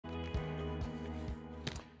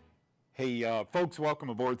Hey, folks,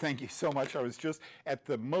 welcome aboard. Thank you so much. I was just at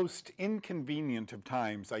the most inconvenient of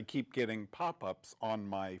times. I keep getting pop-ups on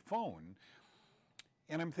my phone,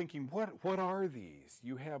 and I'm thinking, what are these?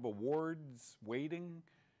 You have awards waiting?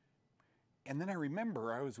 And then I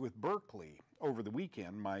remember I was with Berkeley over the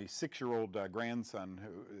weekend. My 6-year-old grandson,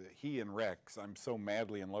 he and Rex, I'm so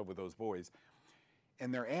madly in love with those boys.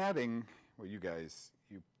 And they're adding, well, you guys,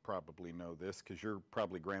 you probably know this because you're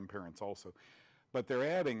probably grandparents also, but they're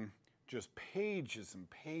adding just pages and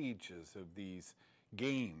pages of these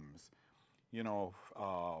games, you know,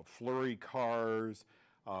 flurry cars,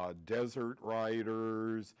 desert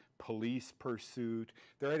riders, police pursuit.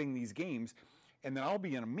 They're adding these games, and then I'll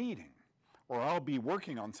be in a meeting or I'll be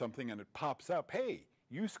working on something and it pops up, hey,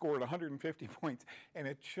 you scored 150 points, and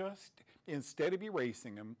it just, instead of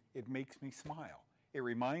erasing them, it makes me smile. It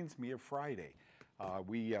reminds me of Friday.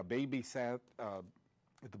 We babysat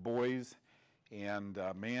the boys, and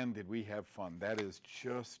man, did we have fun. That is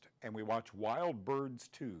just, and we watch Wild Birds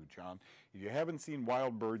 2, John. If you haven't seen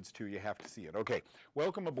Wild Birds 2, you have to see it. Okay,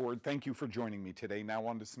 welcome aboard. Thank you for joining me today. Now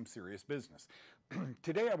on to some serious business.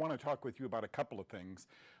 Today I want to talk with you about a couple of things,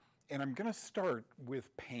 and I'm going to start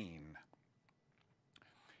with pain.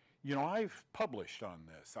 You know, I've published on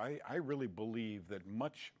this. I really believe that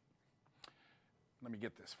much, let me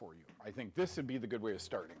get this for you. I think this would be the good way of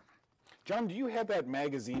starting. John, do you have that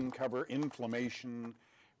magazine cover, Inflammation?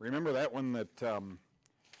 Remember that one that,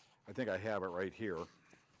 I think I have it right here.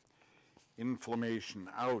 Inflammation,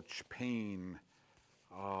 ouch, pain.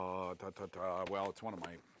 Well, it's one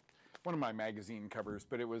of my magazine covers,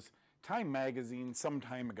 but it was Time magazine some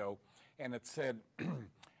time ago, and it said,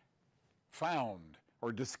 found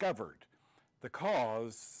or discovered the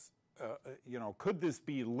cause. You know, could this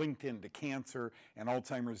be linked into cancer and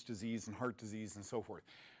Alzheimer's disease and heart disease and so forth?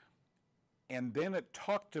 And then it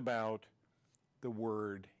talked about the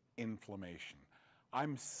word inflammation.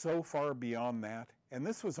 I'm so far beyond that. And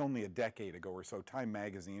this was only a decade ago or so. Time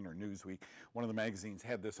magazine or Newsweek, one of the magazines,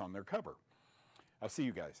 had this on their cover. I'll see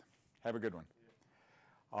you guys. Have a good one.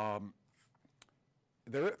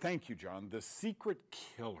 Thank you, John. The secret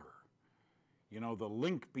killer. You know, the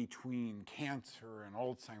link between cancer and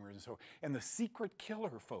Alzheimer's and so, and the secret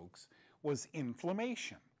killer, folks, was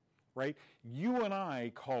inflammation, right? You and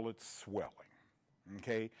I call it swelling,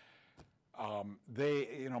 okay?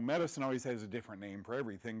 You know, medicine always has a different name for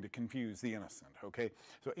everything to confuse the innocent, okay?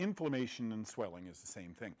 So inflammation and swelling is the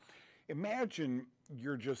same thing. Imagine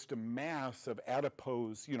you're just a mass of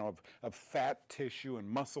adipose, you know, of fat tissue and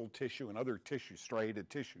muscle tissue and other tissues, striated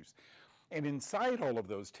tissues. And inside all of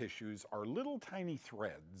those tissues are little tiny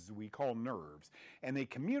threads we call nerves, and they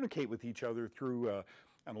communicate with each other through an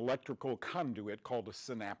electrical conduit called a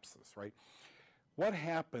synapses, right? What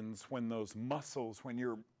happens when those muscles, when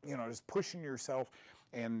you're, you know, just pushing yourself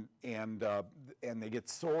and they get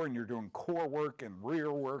sore and you're doing core work and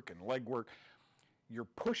rear work and leg work, you're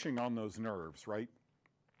pushing on those nerves, right?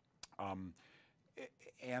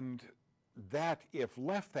 And that, if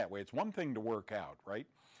left that way, it's one thing to work out, right?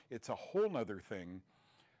 It's a whole nother thing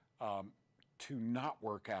to not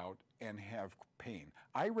work out and have pain.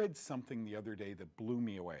 I read something the other day that blew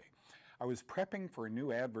me away. I was prepping for a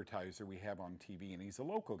new advertiser we have on TV, and he's a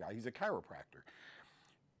local guy. He's a chiropractor.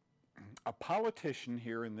 A politician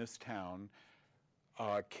here in this town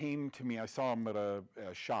came to me. I saw him at a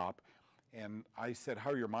shop, and I said,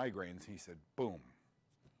 "How are your migraines?" He said, "Boom."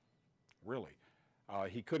 Really?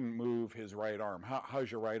 He couldn't move his right arm.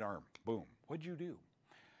 How's your right arm? Boom. What'd you do?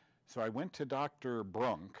 So I went to Dr.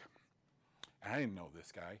 Brunk, and I didn't know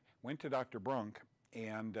this guy. Went to Dr. Brunk,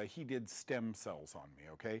 and he did stem cells on me,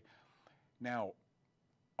 okay? Now,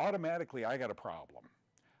 automatically I got a problem.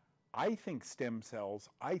 I think stem cells,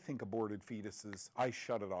 I think aborted fetuses, I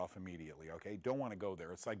shut it off immediately, okay? Don't want to go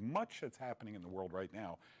there. It's like much that's happening in the world right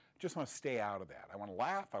now. Just want to stay out of that. I want to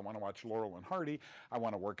laugh, I want to watch Laurel and Hardy, I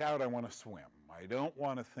want to work out, I want to swim. I don't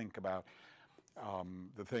want to think about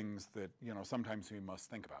the things that, you know, sometimes we must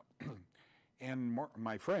think about. And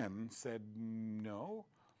my friend said, no,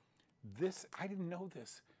 I didn't know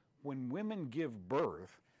this. When women give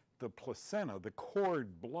birth, the placenta, the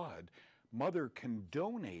cord blood, mother can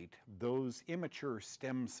donate those immature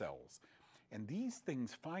stem cells. And these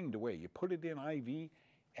things find a way. You put it in IV,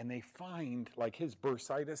 and they find, like his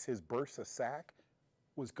bursitis, his bursa sac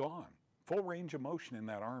was gone. Full range of motion in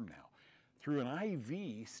that arm now. Through an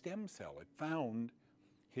IV stem cell, it found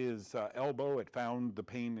his elbow, it found the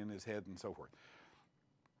pain in his head and so forth.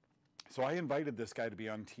 So I invited this guy to be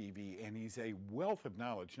on TV, and he's a wealth of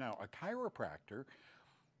knowledge. Now, a chiropractor,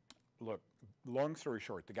 look, long story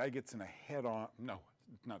short, the guy gets in a head-on, no,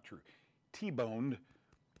 not true, T-boned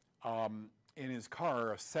in his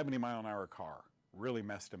car, a 70-mile-an-hour car, really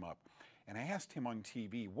messed him up. And I asked him on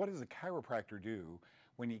TV, what does a chiropractor do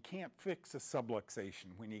when you can't fix a subluxation,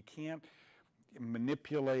 when you can't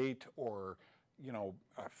manipulate or,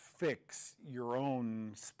 fix your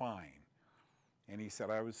own spine? And he said,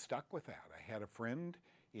 I was stuck with that. I had a friend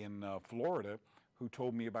in Florida who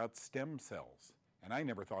told me about stem cells, and I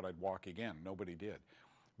never thought I'd walk again. Nobody did.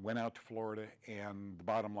 Went out to Florida, and the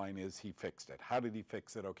bottom line is he fixed it. How did he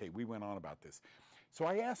fix it? Okay, we went on about this. So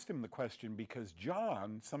I asked him the question because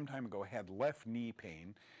John, some time ago, had left knee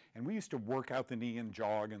pain, and we used to work out the knee and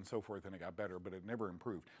jog and so forth, and it got better, but it never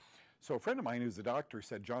improved. So a friend of mine who's a doctor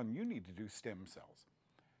said, John, you need to do stem cells.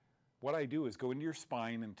 What I do is go into your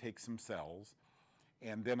spine and take some cells,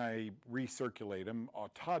 and then I recirculate them,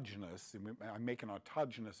 autogenous. I make an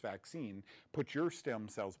autogenous vaccine, put your stem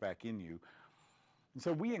cells back in you. And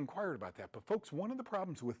so we inquired about that. But folks, one of the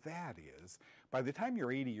problems with that is, by the time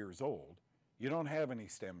you're 80 years old, you don't have any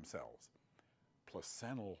stem cells.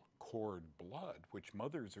 Placental cord blood, which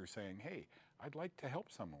mothers are saying, hey, I'd like to help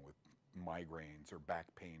someone with migraines or back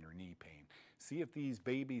pain or knee pain. See if these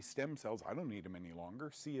baby stem cells, I don't need them any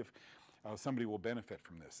longer, see if somebody will benefit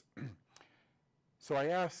from this. So I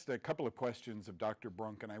asked a couple of questions of Dr.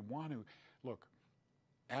 Brunk, and I want to, look,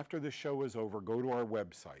 after the show is over, go to our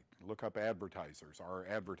website, look up advertisers,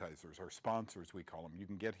 our sponsors we call them. You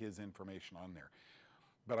can get his information on there.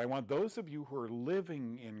 But I want those of you who are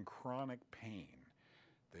living in chronic pain,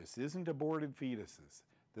 this isn't aborted fetuses,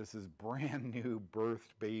 this is brand new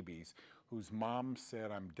birthed babies whose mom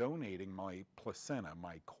said, I'm donating my placenta,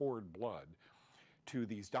 my cord blood, to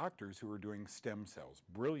these doctors who are doing stem cells.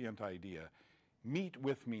 Brilliant idea. Meet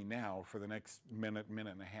with me now for the next minute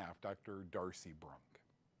and a half, Dr. Darcy Brunk.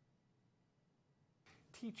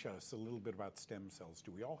 Teach us a little bit about stem cells.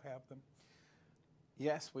 Do we all have them?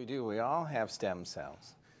 Yes, we do. We all have stem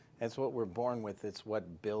cells. It's what we're born with. It's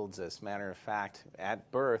what builds us. Matter of fact,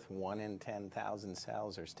 at birth, 1 in 10,000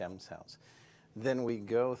 cells are stem cells. Then we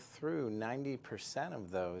go through 90% of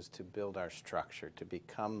those to build our structure, to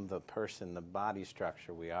become the person, the body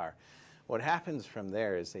structure we are. What happens from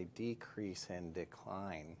there is a decrease and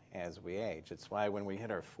decline as we age. It's why when we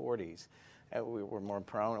hit our 40s, we're more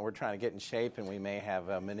prone, we're trying to get in shape, and we may have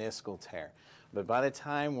a meniscal tear. But by the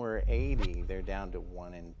time we're 80, they're down to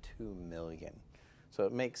 1 in 2 million. So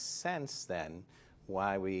it makes sense then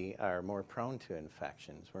why we are more prone to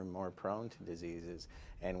infections, we're more prone to diseases,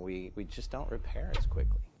 and we just don't repair as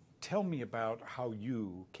quickly. Tell me about how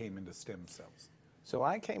you came into stem cells. So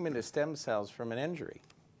I came into stem cells from an injury.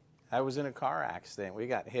 I was in a car accident. We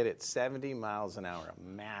got hit at 70 miles an hour, a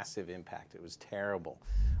massive impact. It was terrible.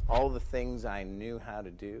 All the things I knew how to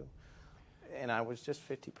do, and I was just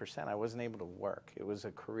 50%. I wasn't able to work. It was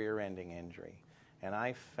a career-ending injury. And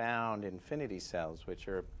I found infinity cells, which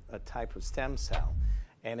are a type of stem cell,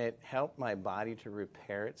 and it helped my body to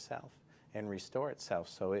repair itself and restore itself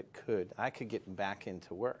so I could get back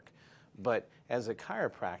into work. But as a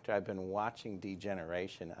chiropractor, I've been watching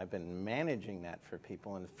degeneration. I've been managing that for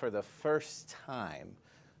people, and for the first time,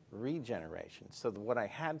 regeneration. So what I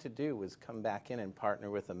had to do was come back in and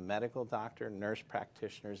partner with a medical doctor, nurse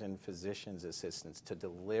practitioners, and physician's assistants to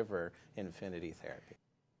deliver infinity therapy.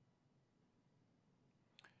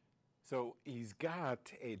 So he's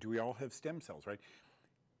got do we all have stem cells, right?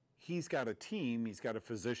 He's got a team, he's got a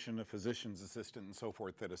physician, a physician's assistant, and so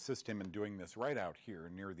forth that assist him in doing this right out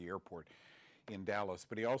here near the airport in Dallas.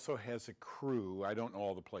 But he also has a crew. I don't know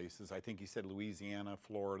all the places. I think he said Louisiana,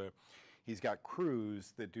 Florida. He's got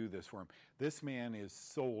crews that do this for him. This man is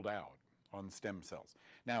sold out on stem cells.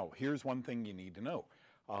 Now, here's one thing you need to know.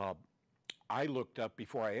 I looked up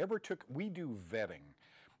before I ever we do vetting.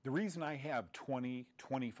 The reason I have 20,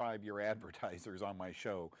 25-year advertisers on my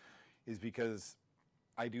show is because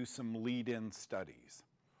I do some lead-in studies.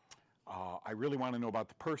 I really want to know about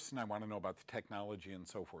the person, I want to know about the technology and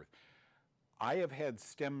so forth. I have had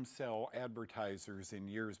stem cell advertisers in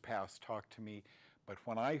years past talk to me, but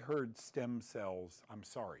when I heard stem cells, I'm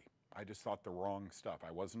sorry, I just thought the wrong stuff.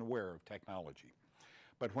 I wasn't aware of technology.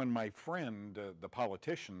 But when my friend, the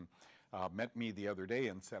politician, met me the other day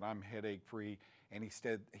and said, I'm headache-free, and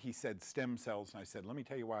he said stem cells, and I said, let me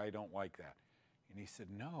tell you why I don't like that. And he said,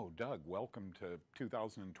 no, Doug, welcome to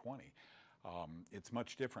 2020. It's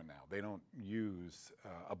much different now. They don't use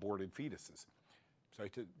aborted fetuses. So I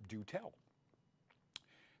said, do tell.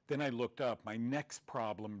 Then I looked up, my next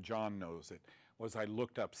problem, John knows it, was I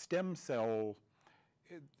looked up stem cell,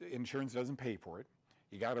 insurance doesn't pay for it.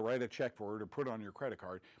 You got to write a check for it or put it on your credit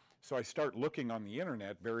card. So I start looking on the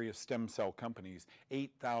internet, various stem cell companies,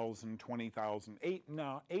 $8,000, $20,000,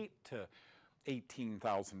 $8 to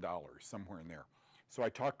 $18,000, somewhere in there. So I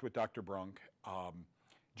talked with Dr. Brunk.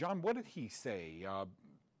 John, what did he say?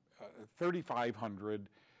 3,500,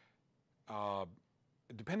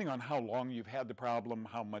 depending on how long you've had the problem,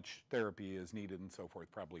 how much therapy is needed and so forth,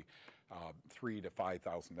 probably $3,000 to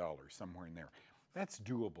 $5,000, somewhere in there. That's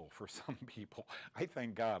doable for some people. I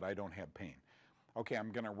thank God I don't have pain. Okay,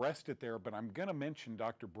 I'm going to rest it there, but I'm going to mention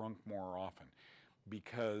Dr. Brunk more often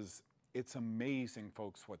because it's amazing,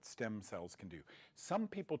 folks, what stem cells can do. Some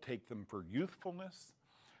people take them for youthfulness.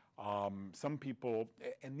 Some people,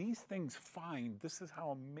 and these things find, this is how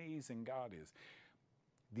amazing God is.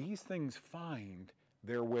 These things find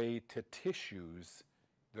their way to tissues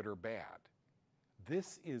that are bad.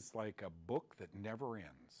 This is like a book that never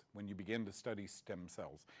ends when you begin to study stem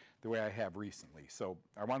cells, the way I have recently. So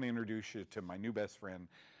I want to introduce you to my new best friend,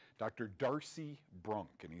 Dr. Darcy Brunk,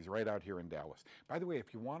 and he's right out here in Dallas. By the way,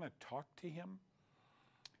 if you want to talk to him,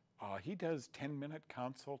 he does 10-minute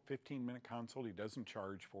consult, 15-minute consult. He doesn't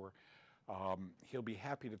charge for. He'll be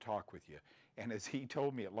happy to talk with you. And as he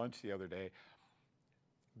told me at lunch the other day,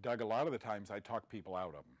 Doug, a lot of the times I talk people out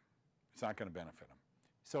of them. It's not going to benefit them.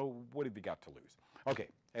 So what have you got to lose? Okay,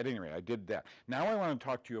 at any rate, I did that. Now I want to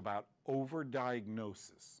talk to you about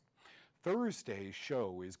overdiagnosis. Thursday's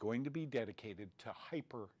show is going to be dedicated to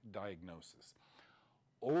hyperdiagnosis.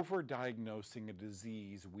 Overdiagnosing a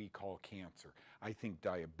disease we call cancer. I think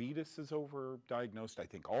diabetes is overdiagnosed. I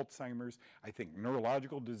think Alzheimer's. I think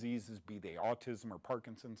neurological diseases, be they autism or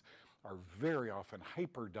Parkinson's, are very often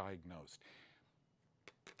hyperdiagnosed.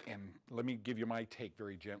 And let me give you my take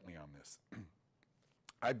very gently on this.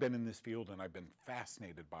 I've been in this field and I've been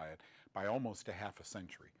fascinated by it by almost a half a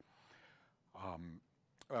century.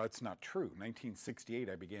 It's not true. 1968,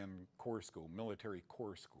 I began Corps School, military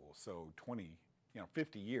Corps School, so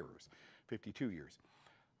 50 years, 52 years.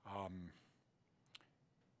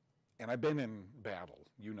 And I've been in battle,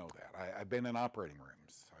 you know that. I've been in operating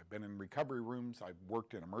rooms. I've been in recovery rooms. I've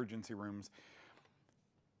worked in emergency rooms.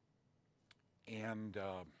 And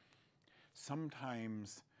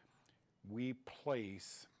sometimes we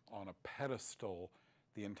place on a pedestal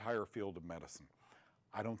the entire field of medicine.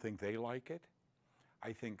 I don't think they like it.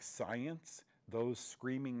 I think science, those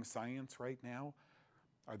screaming science right now,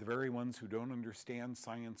 are the very ones who don't understand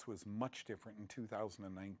science was much different in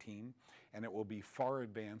 2019, and it will be far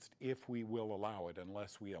advanced if we will allow it,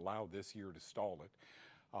 unless we allow this year to stall it.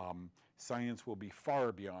 Science will be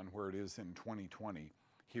far beyond where it is in 2020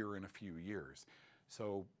 here in a few years.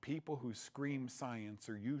 So people who scream science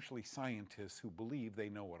are usually scientists who believe they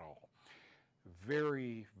know it all.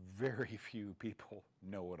 Very, very few people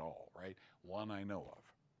know it all, right? One I know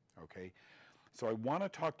of, okay? So I want to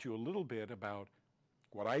talk to you a little bit about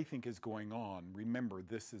what I think is going on. Remember,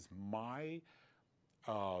 this is my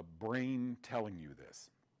brain telling you this.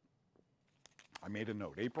 I made a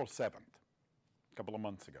note, April 7th, a couple of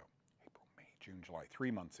months ago. April, May, June, July,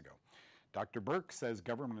 3 months ago. Dr. Burke says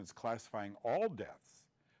government is classifying all deaths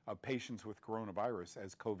of patients with coronavirus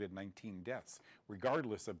as COVID-19 deaths,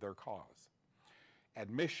 regardless of their cause.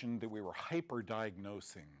 Admission that we were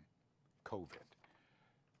hyperdiagnosing COVID.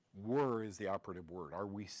 Were is the operative word. Are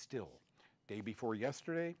we still? Day before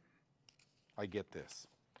yesterday, I get this.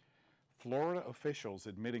 Florida officials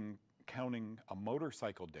counting a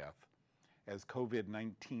motorcycle death as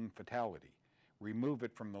COVID-19 fatality. Remove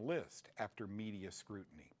it from the list after media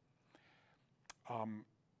scrutiny.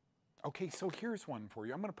 Okay, so here's one for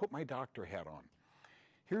you. I'm going to put my doctor hat on.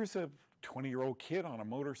 Here's a 20-year-old kid on a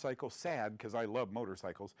motorcycle, sad because I love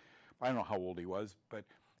motorcycles. I don't know how old he was, but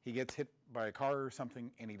he gets hit by a car or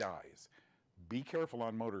something and he dies. Be careful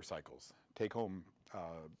on motorcycles. Take home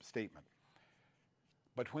statement.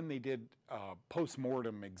 But when they did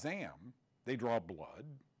post-mortem exam, they draw blood.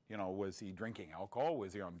 You know, was he drinking alcohol?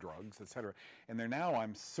 Was he on drugs, et cetera? And they're now,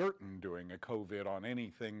 I'm certain, doing a COVID on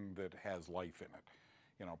anything that has life in it.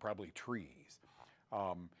 You know, probably trees.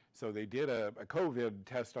 So they did a COVID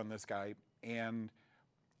test on this guy, and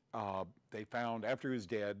they found after he was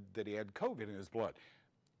dead that he had COVID in his blood.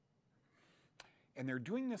 And they're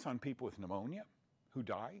doing this on people with pneumonia who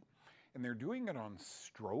die, and they're doing it on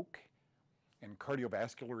stroke and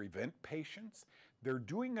cardiovascular event patients. They're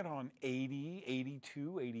doing it on 80,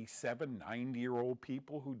 82, 87, 90-year-old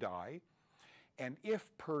people who die. And if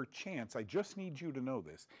per chance, I just need you to know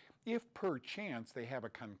this, if per chance they have a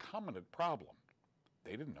concomitant problem,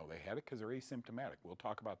 they didn't know they had it because they're asymptomatic. We'll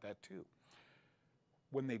talk about that too.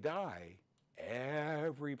 When they die,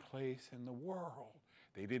 every place in the world,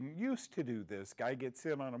 they didn't used to do this. Guy gets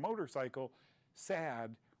in on a motorcycle,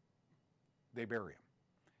 sad, they bury him.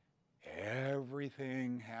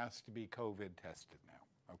 Everything has to be COVID tested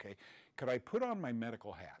now, okay? Could I put on my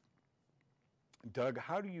medical hat? Doug,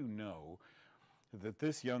 how do you know that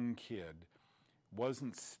this young kid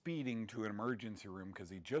wasn't speeding to an emergency room because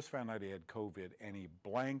he just found out he had COVID and he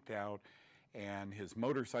blanked out and his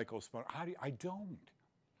motorcycle spun. I don't.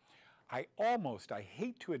 I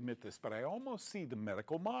hate to admit this, but I almost see the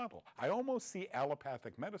medical model. I almost see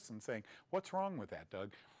allopathic medicine saying, what's wrong with that,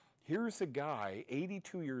 Doug? Here's a guy,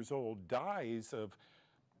 82 years old, dies of,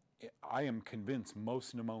 I am convinced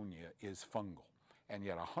most pneumonia is fungal. And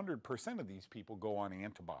yet 100% of these people go on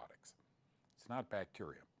antibiotics. It's not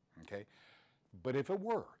bacteria, okay? But if it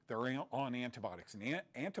were, they're on antibiotics. And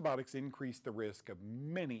antibiotics increase the risk of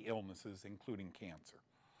many illnesses, including cancer.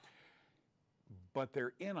 But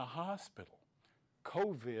they're in a hospital.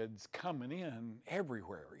 COVID's coming in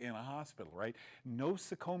everywhere in a hospital, right?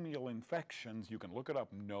 Nosocomial infections, you can look it up,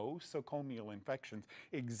 nosocomial infections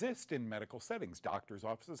exist in medical settings, doctors'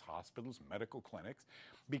 offices, hospitals, medical clinics,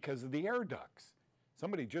 because of the air ducts.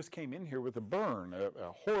 Somebody just came in here with a burn,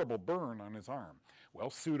 a horrible burn on his arm. Well,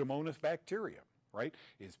 Pseudomonas bacteria, right,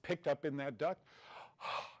 is picked up in that duct,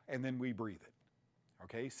 and then we breathe it,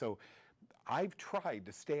 okay? So I've tried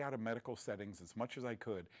to stay out of medical settings as much as I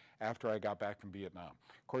could after I got back from Vietnam.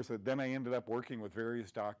 Of course, then I ended up working with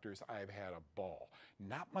various doctors. I've had a ball.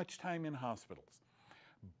 Not much time in hospitals,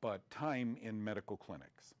 but time in medical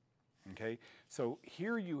clinics, okay? So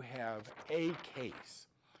here you have a case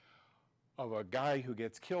of a guy who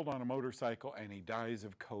gets killed on a motorcycle and he dies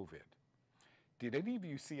of COVID. Did any of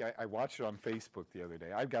you see, I watched it on Facebook the other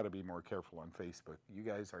day. I've got to be more careful on Facebook. You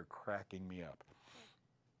guys are cracking me up.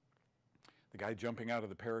 The guy jumping out of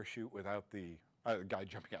the parachute without the, guy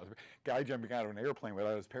jumping out of an airplane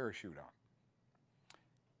without his parachute on.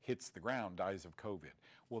 Hits the ground, dies of COVID.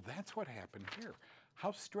 Well, that's what happened here.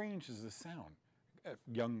 How strange does this sound? A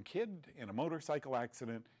young kid in a motorcycle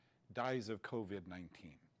accident dies of COVID-19.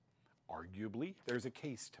 Arguably, there's a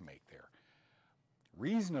case to make there.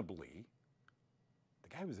 Reasonably, the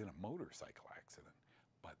guy was in a motorcycle accident,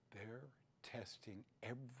 but they're testing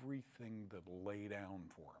everything that'll lay down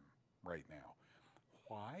for him right now.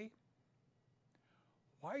 Why?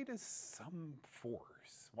 Why does some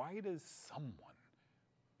force, why does someone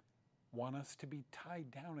want us to be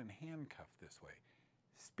tied down and handcuffed this way?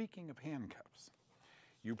 Speaking of handcuffs,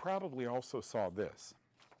 you probably also saw this.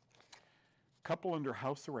 Couple under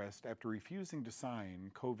house arrest after refusing to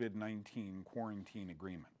sign COVID-19 quarantine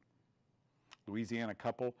agreement. Louisiana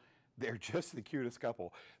couple, they're just the cutest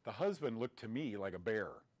couple. The husband looked to me like a bear.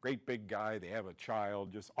 Great big guy, they have a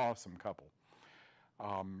child, just awesome couple.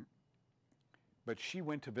 But she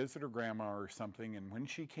went to visit her grandma or something, and when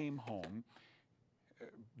she came home,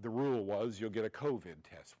 the rule was you'll get a COVID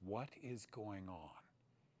test. What is going on?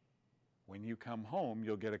 When you come home,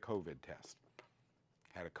 you'll get a COVID test.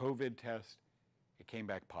 Had a COVID test, it came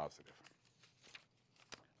back positive.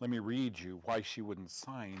 Let me read you why she wouldn't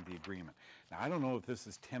sign the agreement. Now, I don't know if this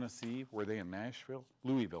is Tennessee. Were they in Nashville?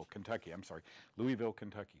 Louisville, Kentucky. I'm sorry. Louisville,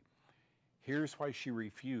 Kentucky. Here's why she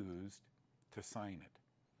refused to sign it.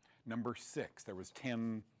 Number 6, there was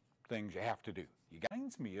 10 things you have to do. It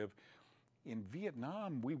reminds me of, in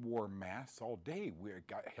Vietnam, we wore masks all day. We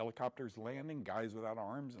got helicopters landing, guys without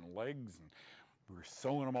arms and legs, and we were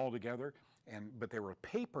sewing them all together. But they were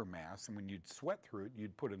paper masks, and when you'd sweat through it,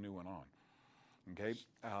 you'd put a new one on. Okay,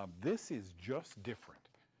 this is just different.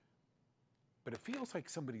 But it feels like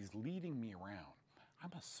somebody's leading me around.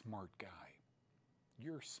 I'm a smart guy.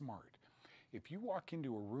 You're smart. If you walk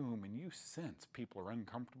into a room and you sense people are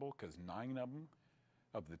uncomfortable because 9 of them,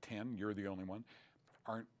 of the 10, you're the only one,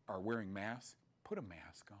 are wearing masks, put a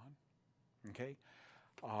mask on. Okay?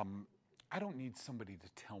 I don't need somebody to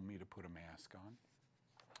tell me to put a mask on.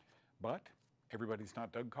 But everybody's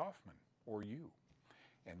not Doug Kaufmann or you.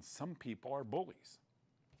 And some people are bullies.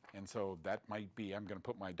 And so that might be, I'm going to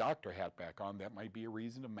put my doctor hat back on, that might be a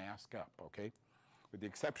reason to mask up, okay? With the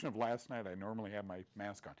exception of last night, I normally have my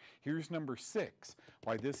mask on. Here's number 6,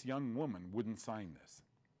 why this young woman wouldn't sign this.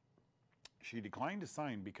 She declined to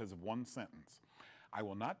sign because of one sentence. I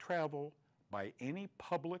will not travel by any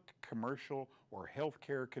public, commercial, or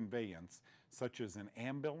healthcare conveyance, such as an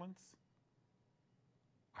ambulance.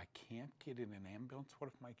 I can't get in an ambulance.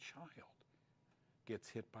 What if my child gets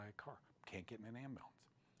hit by a car? Can't get in an ambulance.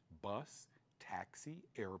 Bus, taxi,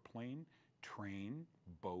 airplane, train,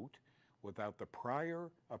 boat, without the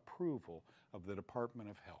prior approval of the Department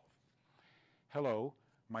of Health. Hello,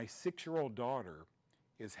 my 6-year-old daughter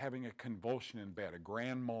is having a convulsion in bed, a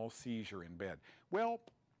grand mal seizure in bed. Well,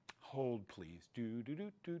 hold please. Do do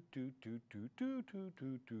do do do do do do do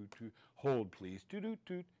do do do. Hold please. Do do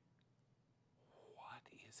do. What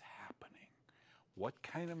is happening? What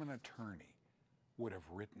kind of an attorney would have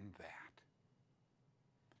written that?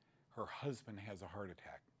 Her husband has a heart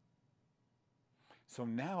attack. So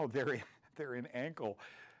now they're in ankle.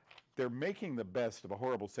 They're making the best of a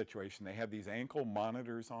horrible situation. They have these ankle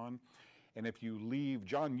monitors on, and if you leave,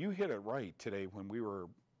 John, you hit it right today when we were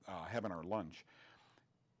having our lunch.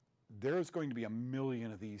 There's going to be 1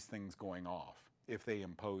 million of these things going off if they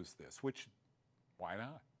impose this, which, why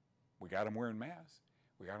not? We got them wearing masks.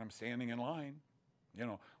 We got them standing in line. You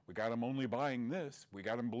know, we got them only buying this. We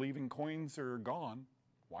got them believing coins are gone.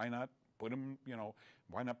 Why not put them, you know,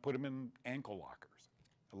 why not put them in ankle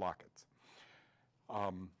lockets?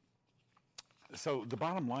 So the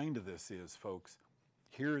bottom line to this is, folks,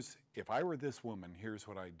 if I were this woman, here's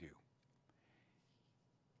what I'd do.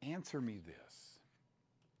 Answer me this.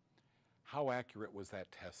 How accurate was that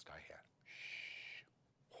test I had? Shh.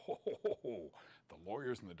 Whoa, the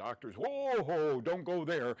lawyers and the doctors, whoa, don't go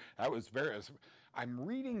there. That was I'm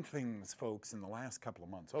reading things, folks, in the last couple of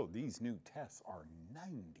months. Oh, these new tests are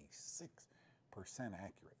 96%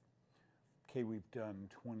 accurate. Okay, we've done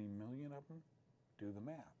 20 million of them. Do the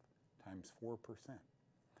math, times 4%.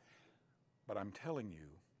 But I'm telling you,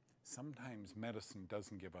 sometimes medicine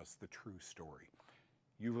doesn't give us the true story.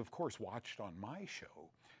 You've, of course, watched on my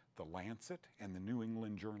show The Lancet and the New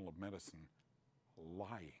England Journal of Medicine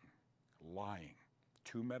lying.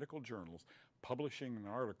 2 medical journals publishing an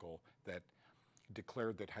article that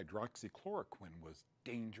declared that hydroxychloroquine was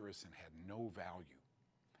dangerous and had no value.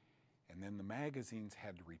 And then the magazines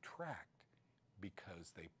had to retract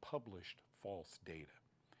because they published false data.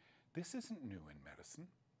 This isn't new in medicine.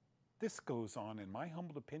 This goes on, in my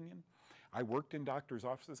humble opinion. I worked in doctors'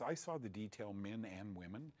 offices. I saw the detail, men and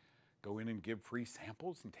women go in and give free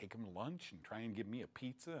samples and take them to lunch and try and give me a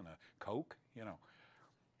pizza and a Coke. You know,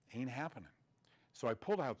 ain't happening. So I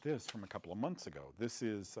pulled out this from a couple of months ago. This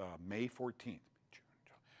is May 14th,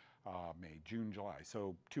 June, July,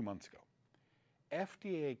 so 2 months ago.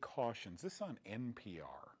 FDA cautions, this is on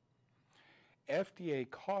NPR. FDA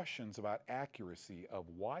cautions about accuracy of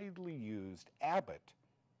widely used Abbott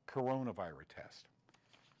coronavirus test.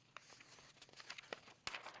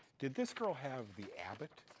 Did this girl have the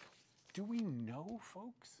Abbott? Do we know,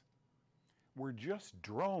 folks? We're just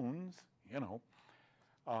drones, you know.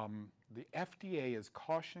 The FDA is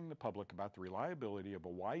cautioning the public about the reliability of a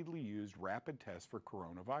widely used rapid test for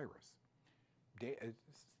coronavirus.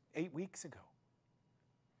 8 weeks ago.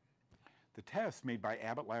 The test made by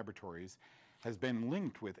Abbott Laboratories has been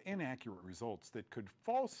linked with inaccurate results that could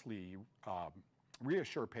falsely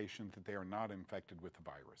reassure patients that they are not infected with the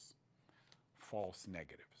virus. False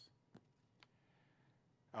negatives.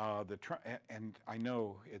 And I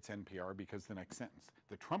know it's NPR because the next sentence.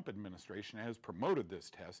 The Trump administration has promoted this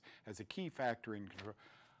test as a key factor in control.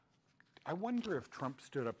 I wonder if Trump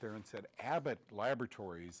stood up there and said, Abbott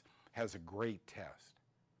Laboratories has a great test.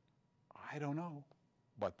 I don't know,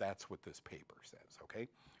 but that's what this paper says, okay?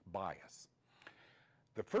 Bias.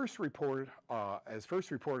 The first report,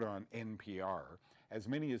 first reported on NPR, as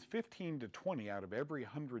many as 15 to 20 out of every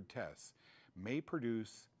 100 tests may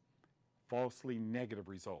produce falsely negative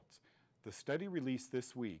results. The study released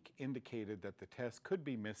this week indicated that the test could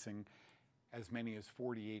be missing as many as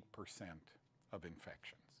 48% of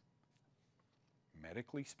infections.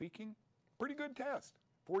 Medically speaking, pretty good test,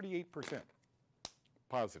 48%.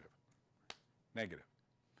 Positive, negative.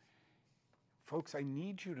 Folks, I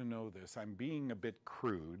need you to know this. I'm being a bit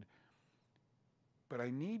crude, but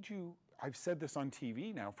I need you, I've said this on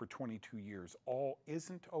TV now for 22 years, all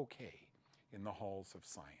isn't okay in the halls of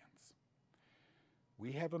science.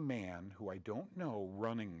 We have a man who I don't know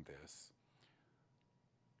running this,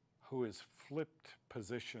 who has flipped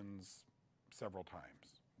positions several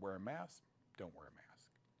times. Wear a mask, don't wear a mask.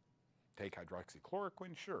 Take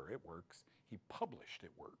hydroxychloroquine, sure, it works. He published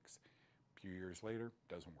it works. A few years later,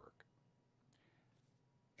 doesn't work.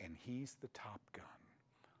 And he's the top gun.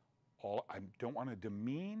 I don't want to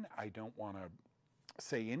demean, I don't want to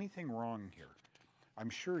say anything wrong here. I'm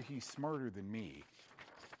sure he's smarter than me.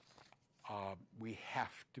 We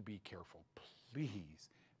have to be careful. Please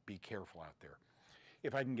be careful out there.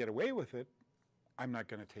 If I can get away with it, I'm not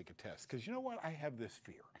going to take a test. Because you know what? I have this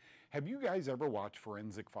fear. Have you guys ever watched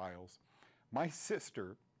Forensic Files? My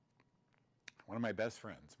sister, one of my best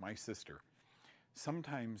friends, my sister,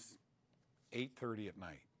 sometimes 8:30 at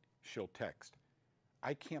night, she'll text,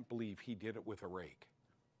 I can't believe he did it with a rake.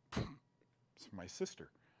 It's my sister.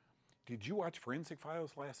 Did you watch Forensic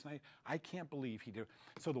Files last night? I can't believe he did.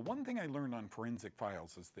 So the one thing I learned on Forensic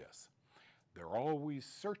Files is this. They're always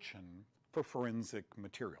searching for forensic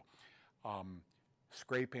material.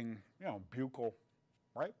 Scraping, you know, buccal,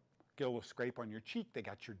 right? Get a little scrape on your cheek, they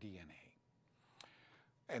got your DNA.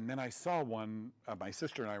 And then I saw one, my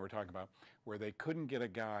sister and I were talking about, where they couldn't get a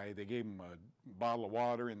guy. They gave him a bottle of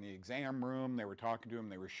water in the exam room. They were talking to him.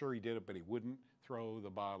 They were sure he did it, but he wouldn't throw the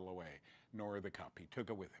bottle away, nor the cup. He took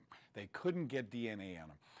it with him. They couldn't get DNA on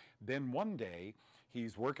him. Then one day,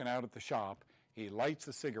 he's working out at the shop. He lights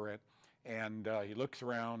a cigarette, and he looks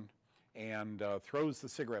around and throws the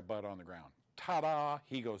cigarette butt on the ground. Ta-da!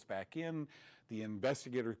 He goes back in. The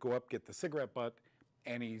investigators go up, get the cigarette butt,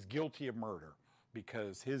 and he's guilty of murder,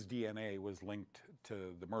 because his DNA was linked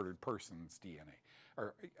to the murdered person's DNA,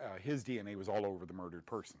 or his DNA was all over the murdered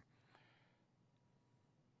person.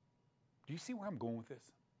 Do you see where I'm going with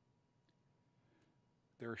this?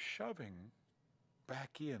 They're shoving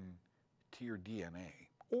back in to your DNA,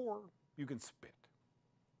 or you can spit.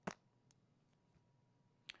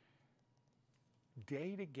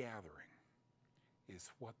 Data gathering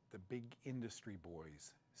is what the big industry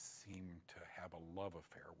boys seem to have a love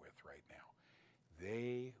affair with right now.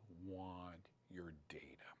 They want your data.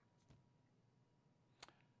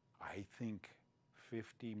 I think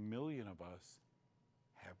 50 million of us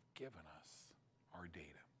have given us our data.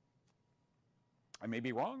 I may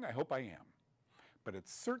be wrong, I hope I am. But it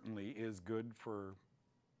certainly is good for,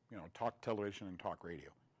 talk television and talk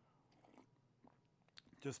radio.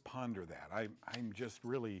 Just ponder that. I'm just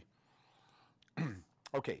really,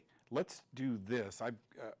 okay, let's do this.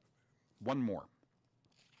 One more.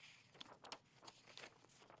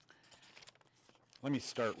 Let me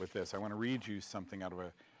start with this. I want to read you something out of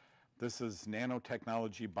this is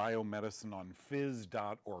Nanotechnology Biomedicine on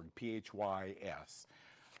phys.org, P-H-Y-S,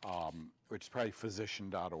 which is probably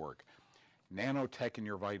physician.org. Nanotech in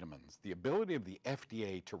your vitamins. The ability of the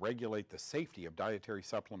FDA to regulate the safety of dietary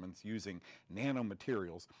supplements using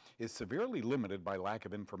nanomaterials is severely limited by lack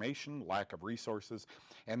of information, lack of resources,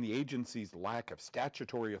 and the agency's lack of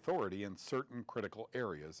statutory authority in certain critical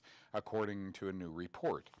areas, according to a new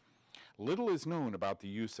report. Little is known about the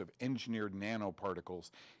use of engineered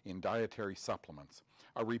nanoparticles in dietary supplements.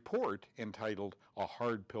 A report entitled A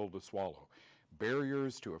Hard Pill to Swallow: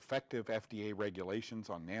 Barriers to Effective FDA Regulations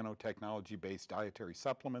on Nanotechnology-Based Dietary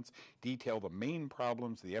Supplements detail the main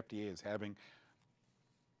problems the FDA is having,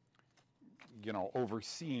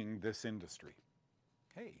 overseeing this industry.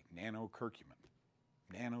 Hey, nanocurcumin,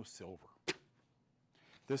 nanosilver.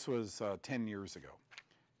 This was 10 years ago.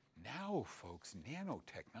 Now, folks,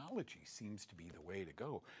 nanotechnology seems to be the way to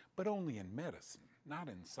go, but only in medicine, not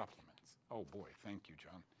in supplements. Oh boy, thank you,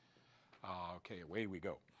 John. Okay, away we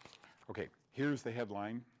go. Okay, here's the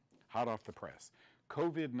headline, hot off the press.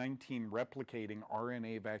 COVID-19 replicating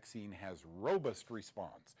RNA vaccine has robust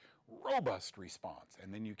response,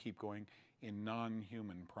 and then you keep going, in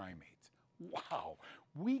non-human primates. Wow,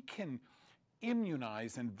 we can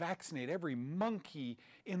immunize and vaccinate every monkey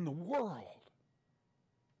in the world.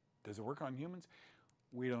 Does it work on humans?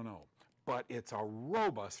 We don't know, but it's a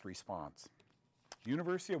robust response.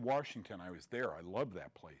 University of Washington, I was there, I love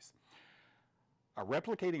that place. A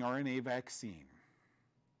replicating RNA vaccine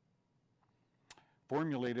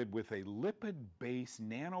formulated with a lipid-based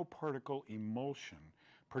nanoparticle emulsion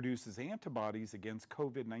produces antibodies against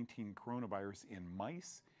COVID-19 coronavirus in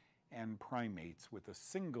mice and primates with a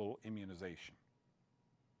single immunization.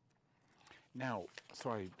 Now,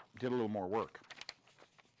 so I did a little more work.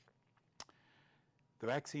 The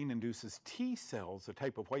vaccine induces T cells, a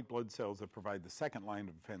type of white blood cells that provide the second line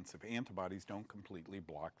of defense if antibodies don't completely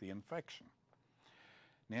block the infection.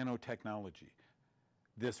 Nanotechnology.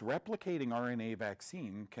 This replicating RNA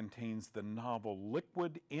vaccine contains the novel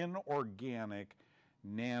liquid inorganic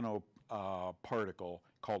nanoparticle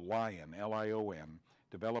called LION, L-I-O-N,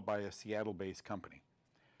 developed by a Seattle-based company.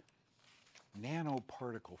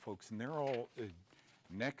 Nanoparticle, folks, and they're all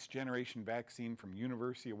next generation vaccine from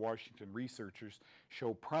University of Washington researchers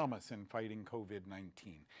show promise in fighting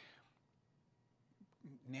COVID-19.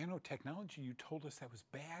 Nanotechnology, you told us that was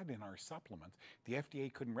bad in our supplements. The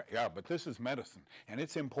FDA couldn't, yeah, but this is medicine, and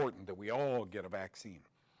it's important that we all get a vaccine.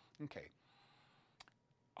 Okay.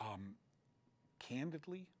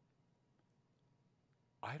 Candidly,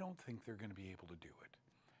 I don't think they're going to be able to do it.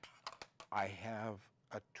 I have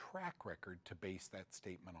a track record to base that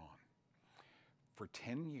statement on. For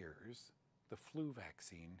 10 years, the flu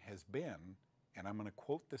vaccine has been, and I'm going to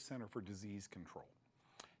quote the Center for Disease Control,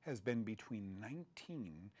 has been between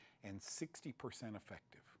 19 and 60%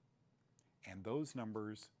 effective. And those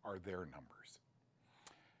numbers are their numbers.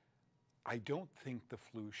 I don't think the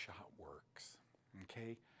flu shot works,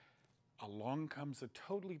 okay? Along comes a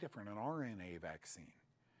totally different, an RNA vaccine.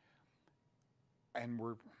 And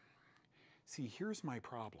see, here's my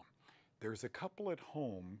problem. There's a couple at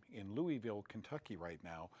home in Louisville, Kentucky right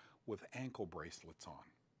now with ankle bracelets on.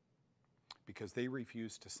 because they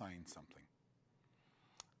refused to sign something.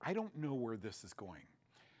 I don't know where this is going,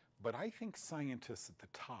 but I think scientists at the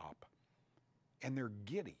top, and they're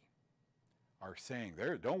giddy, are saying,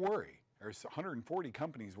 don't worry, there's 140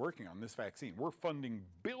 companies working on this vaccine. We're funding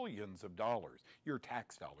billions of dollars, your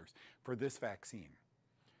tax dollars, for this vaccine.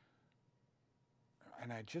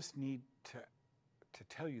 And I just need to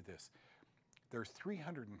tell you this. There's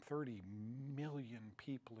 330 million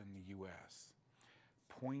people in the U.S.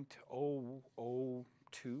 0.002%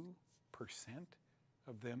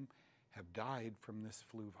 of them have died from this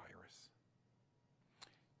flu virus.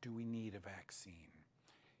 Do we need a vaccine?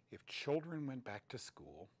 If children went back to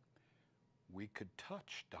school, we could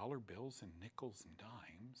touch dollar bills and nickels and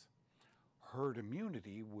dimes. Herd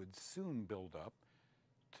immunity would soon build up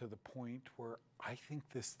to the point where I think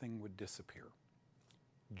this thing would disappear.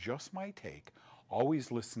 Just my take.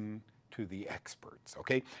 Always listen to the experts,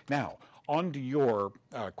 okay? Now, on to your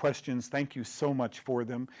questions. Thank you so much for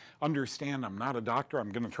them. Understand I'm not a doctor.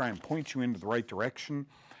 I'm going to try and point you into the right direction.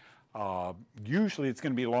 Usually it's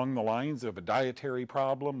going to be along the lines of a dietary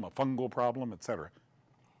problem, a fungal problem, etc.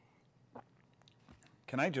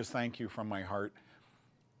 Can I just thank you from my heart?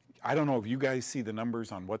 I don't know if you guys see the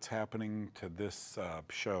numbers on what's happening to this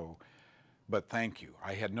show, but thank you.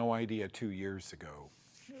 I had no idea 2 years ago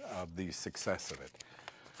of the success of it.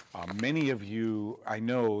 Many of you, I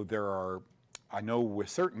know with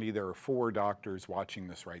certainty there are 4 doctors watching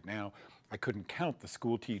this right now. I couldn't count the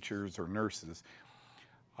school teachers or nurses.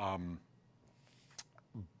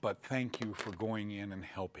 But thank you for going in and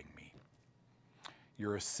helping me.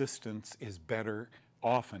 Your assistance is better,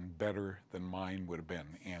 often better than mine would have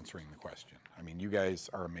been answering the question. I mean, you guys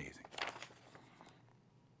are amazing.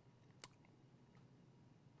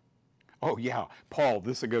 Oh yeah, Paul,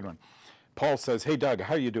 this is a good one. Paul says, hey Doug,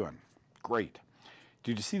 how you doing? Great.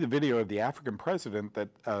 Did you see the video of the African president that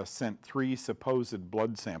sent 3 supposed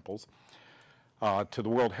blood samples to the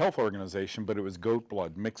World Health Organization, but it was goat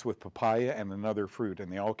blood mixed with papaya and another fruit,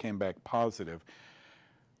 and they all came back positive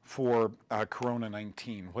for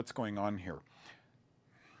Corona-19. What's going on here?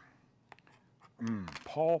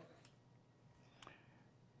 Paul,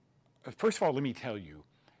 first of all, let me tell you,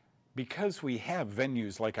 because we have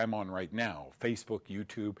venues like I'm on right now, Facebook,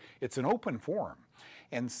 YouTube, it's an open forum.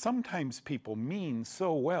 And sometimes people mean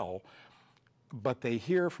so well, but they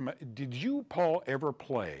hear from, did you, Paul, ever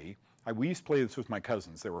play, we used to play this with my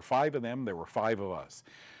cousins. There were 5 of them, there were 5 of us.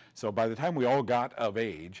 So by the time we all got of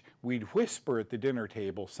age, we'd whisper at the dinner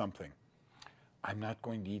table something, I'm not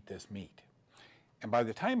going to eat this meat. And by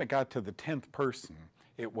the time it got to the 10th person,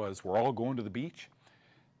 it was, we're all going to the beach.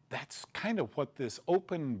 That's kind of what this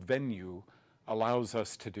open venue allows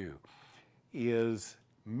us to do, is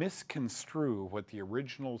misconstrue what the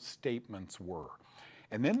original statements were.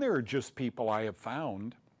 And then there are just people I have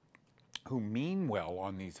found who mean well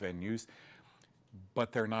on these venues,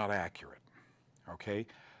 but they're not accurate, okay?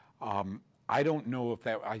 I don't know if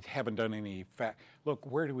that, I haven't done any look,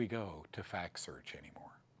 where do we go to fact search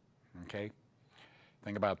anymore, okay?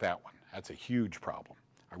 Think about that one. That's a huge problem.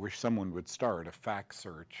 I wish someone would start a fact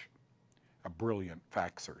search, a brilliant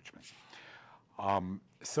fact search.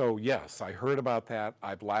 So yes, I heard about that.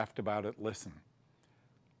 I've laughed about it. Listen,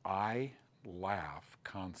 I laugh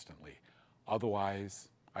constantly. Otherwise,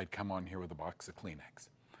 I'd come on here with a box of Kleenex.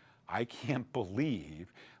 I can't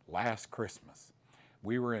believe last Christmas,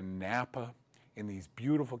 we were in Napa in these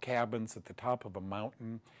beautiful cabins at the top of a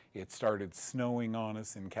mountain. It started snowing on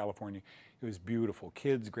us in California. It was beautiful.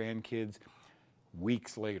 Kids, grandkids.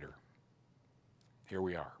 Weeks later, here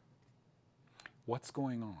we are. What's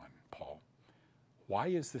going on, Paul? Why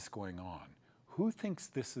is this going on? Who thinks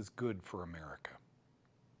this is good for America?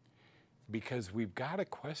 Because we've got to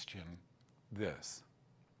question this.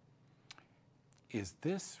 Is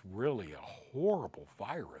this really a horrible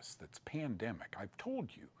virus that's pandemic? I've told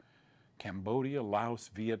you, Cambodia, Laos,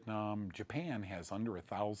 Vietnam, Japan has under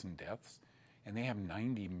 1,000 deaths, and they have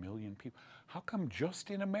 90 million people. How come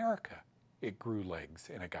just in America it grew legs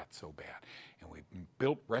and it got so bad? And we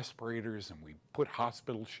built respirators and we put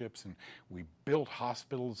hospital ships and we built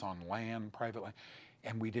hospitals on land, private land,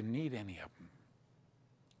 and we didn't need any of them.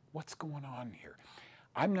 What's going on here?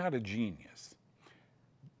 I'm not a genius,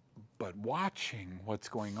 but watching what's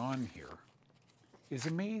going on here is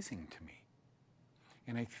amazing to me.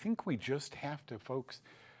 And I think we just have to, folks,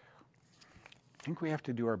 I think we have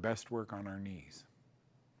to do our best work on our knees.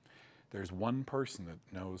 There's one person that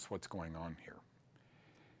knows what's going on here.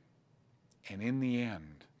 And in the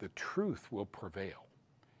end, the truth will prevail.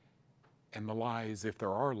 And the lies, if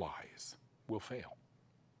there are lies, will fail.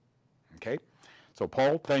 Okay? So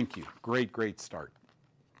Paul, thank you. Great, great start.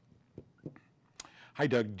 Hi,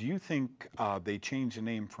 Doug. Do you think they changed the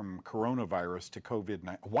name from coronavirus to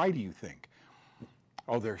COVID-19? Why do you think?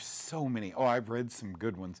 Oh, there's so many. Oh, I've read some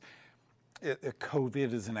good ones.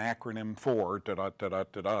 COVID is an acronym for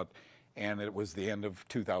da-da-da-da-da-da, and it was the end of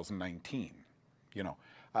 2019. You know,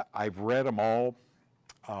 I've read them all.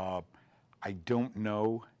 I don't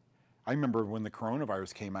know. I remember when the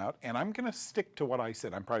coronavirus came out, and I'm going to stick to what I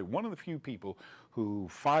said. I'm probably one of the few people who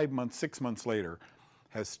 5 months, 6 months later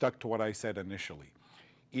has stuck to what I said initially.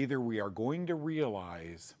 Either we are going to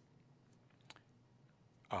realize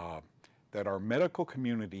that our medical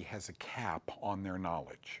community has a cap on their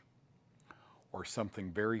knowledge, or something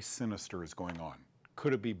very sinister is going on.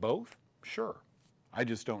 Could it be both? Sure. I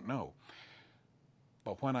just don't know.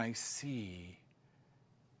 But when I see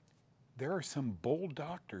there are some bold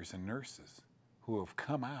doctors and nurses who have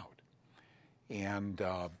come out and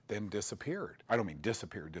then disappeared. I don't mean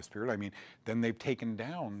disappeared. I mean, then they've taken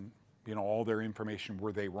down, you know, all their information.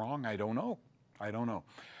 Were they wrong? I don't know.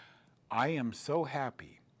 I am so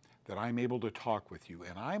happy that I'm able to talk with you,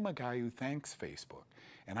 and I'm a guy who thanks Facebook,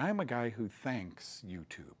 and I'm a guy who thanks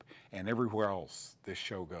YouTube and everywhere else this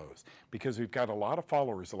show goes, because we've got a lot of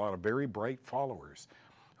followers, a lot of very bright followers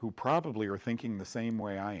who probably are thinking the same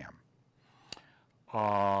way I am.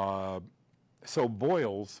 So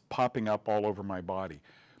boils popping up all over my body.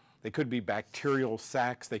 They could be bacterial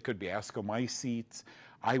sacs, they could be ascomycetes.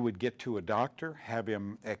 I would get to a doctor, have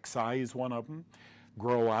him excise one of them,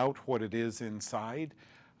 grow out what it is inside.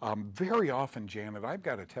 Very often, Janet, I've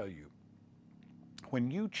got to tell you, when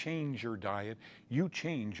you change your diet, you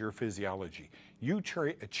change your physiology. You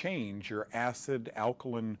change your acid,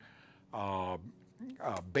 alkaline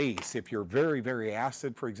base. If you're very, very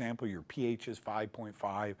acid, for example, your pH is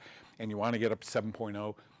 5.5 and you want to get up to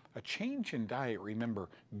 7.0, a change in diet, remember,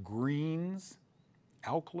 greens,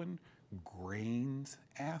 alkaline, grains,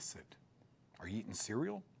 acid. Are you eating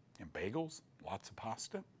cereal and bagels, lots of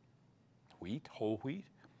pasta, wheat, whole wheat?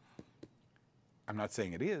 I'm not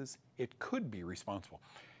saying it is. It could be responsible.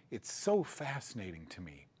 It's so fascinating to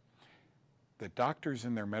me that doctors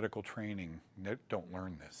in their medical training don't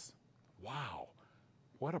learn this. Wow,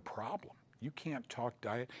 what a problem. You can't talk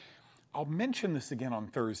diet. I'll mention this again on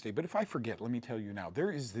Thursday, but if I forget, let me tell you now.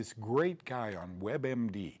 There is this great guy on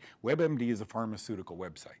WebMD. WebMD is a pharmaceutical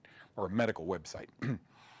website, or a medical website.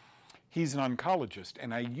 He's an oncologist,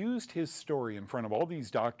 and I used his story in front of all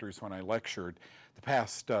these doctors when I lectured the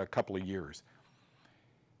past couple of years.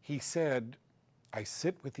 He said, I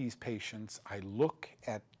sit with these patients, I look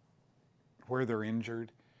at where they're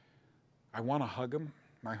injured, I want to hug them,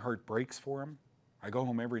 my heart breaks for them. I go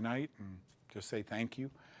home every night and just say thank you.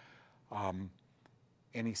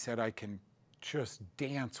 And he said, I can just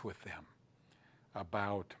dance with them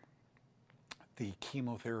about the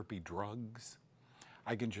chemotherapy drugs.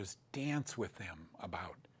 I can just dance with them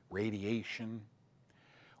about radiation,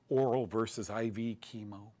 oral versus IV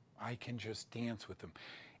chemo. I can just dance with them.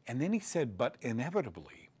 And then he said, but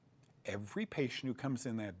inevitably, every patient who comes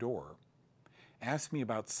in that door asks me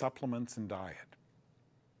about supplements and diet.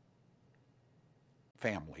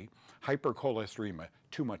 Family, hypercholesteremia,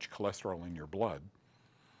 too much cholesterol in your blood.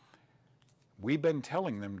 We've been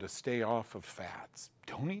telling them to stay off of fats.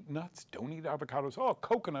 Don't eat nuts, don't eat avocados. Oh,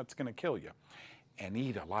 coconut's going to kill you. And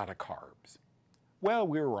eat a lot of carbs. Well,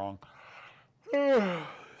 we were wrong.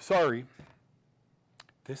 Sorry.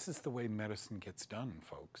 This is the way medicine gets done,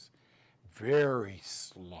 folks. Very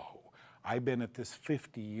slow. I've been at this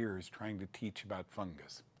 50 years trying to teach about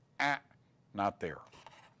fungus. Not there.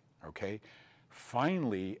 Okay?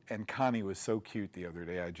 Finally, and Connie was so cute the other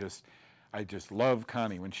day. I just love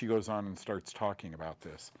Connie when she goes on and starts talking about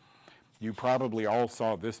this. You probably all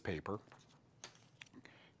saw this paper.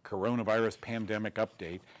 Coronavirus pandemic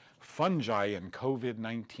update. Fungi and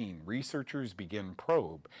COVID-19. Researchers begin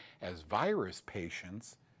probe as virus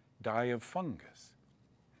patients die of fungus.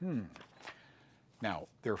 Now,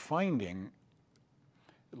 they're finding,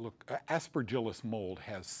 look, Aspergillus mold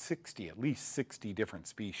has at least 60 different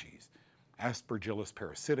species. Aspergillus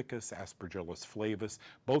parasiticus, Aspergillus flavus,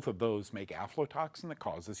 both of those make aflatoxin that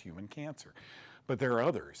causes human cancer. But there are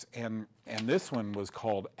others, and this one was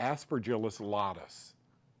called Aspergillus latus.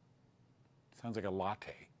 Sounds like a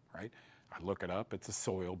latte, right? I look it up, it's a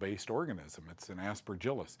soil-based organism. It's an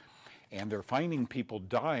aspergillus. And they're finding people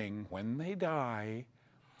dying. When they die,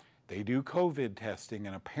 they do COVID testing,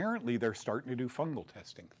 and apparently they're starting to do fungal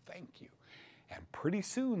testing. Thank you. And pretty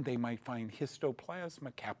soon they might find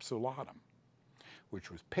Histoplasma capsulatum,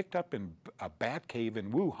 which was picked up in a bat cave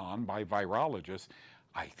in Wuhan by virologists,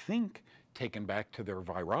 I think taken back to their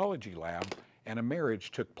virology lab, and a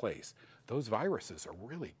marriage took place. Those viruses are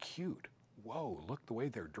really cute. Whoa, look the way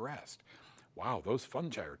they're dressed. Wow, those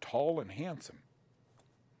fungi are tall and handsome.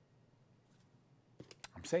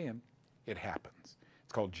 I'm saying it happens.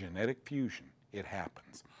 It's called genetic fusion. It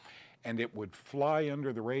happens. And it would fly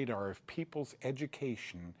under the radar if people's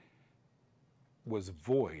education was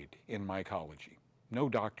void in mycology. No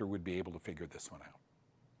doctor would be able to figure this one out.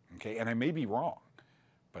 Okay, and I may be wrong,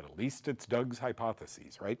 but at least it's Doug's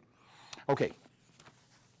hypotheses, right? Okay,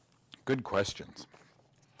 good questions.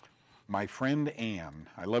 My friend Ann,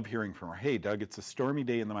 I love hearing from her. Hey, Doug, it's a stormy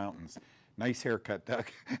day in the mountains. Nice haircut, Doug.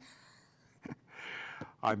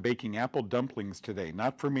 I'm baking apple dumplings today.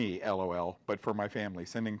 Not for me, LOL, but for my family.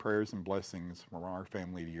 Sending prayers and blessings from our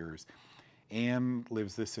family to yours. Ann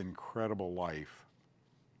lives this incredible life.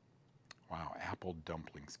 Wow, apple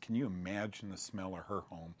dumplings. Can you imagine the smell of her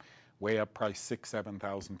home? Way up, probably 6,000,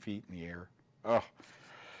 7,000 feet in the air.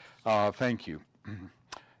 Oh, thank you.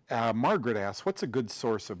 Margaret asks, what's a good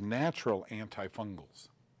source of natural antifungals?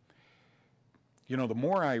 You know, the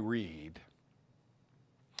more I read,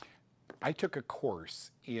 I took a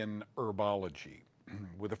course in herbology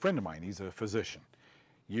with a friend of mine. He's a physician,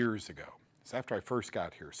 years ago. It's after I first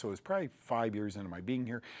got here, so it was probably 5 years into my being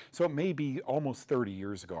here. So it may be almost 30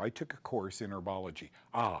 years ago. I took a course in herbology.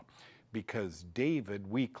 Because David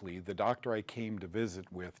Weekly, the doctor I came to visit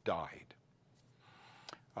with, died.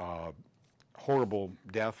 Horrible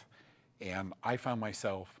death, and I found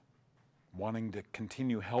myself wanting to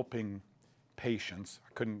continue helping patients.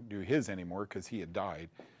 I couldn't do his anymore because he had died.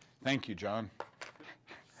 Thank you, John.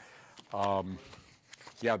 Yeah,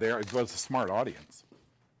 it was a smart audience.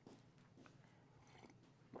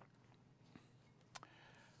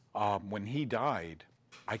 When he died,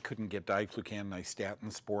 I couldn't get diflucan,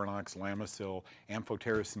 nystatin, Sporanox, Lamisil,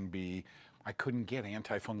 amphotericin B. I couldn't get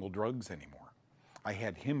antifungal drugs anymore. I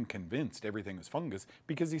had him convinced everything was fungus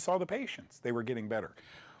because he saw the patients. They were getting better.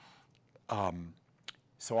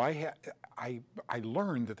 So I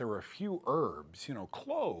learned that there were a few herbs, you know,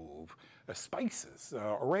 clove, spices,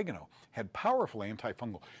 oregano, had powerful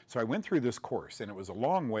antifungal. So I went through this course, and it was a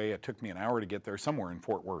long way. It took me an hour to get there, somewhere in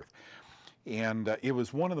Fort Worth. And it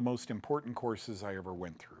was one of the most important courses I ever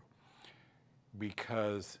went through,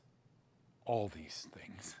 because all these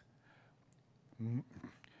things,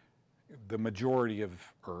 the majority of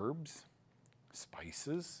herbs,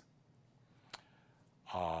 spices,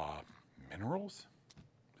 minerals,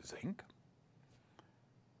 zinc,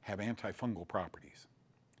 have antifungal properties.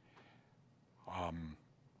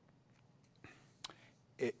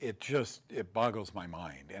 It boggles my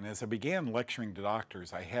mind. And as I began lecturing to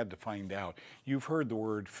doctors, I had to find out. You've heard the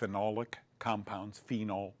word phenolic compounds,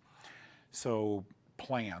 phenol. So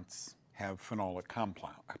plants have phenolic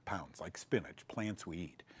compounds, like spinach, plants we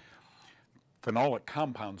eat. Phenolic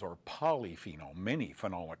compounds are polyphenol, many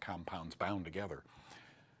phenolic compounds bound together.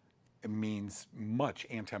 It means much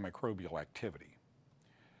antimicrobial activity.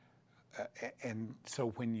 And so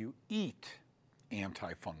when you eat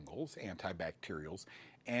antifungals, antibacterials,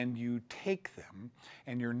 and you take them,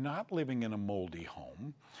 and you're not living in a moldy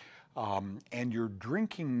home, and you're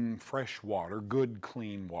drinking fresh water, good,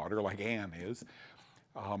 clean water, like Ann is,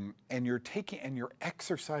 and you're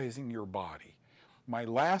exercising your body. My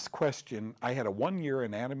last question, I had a 1-year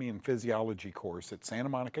anatomy and physiology course at Santa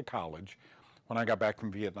Monica College when I got back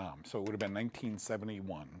from Vietnam, so it would have been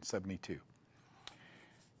 1971, 72.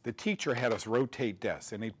 The teacher had us rotate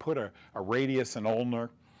desks, and he'd put a radius and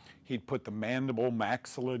ulnar. He'd put the mandible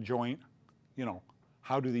maxilla joint. You know,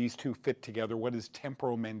 how do these two fit together? What is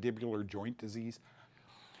temporomandibular joint disease?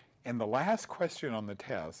 And the last question on the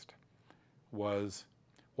test was,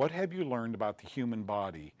 what have you learned about the human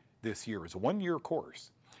body this year? It was a 1-year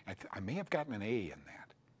course. I may have gotten an A in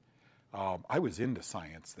that. I was into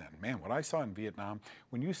science then. Man, what I saw in Vietnam,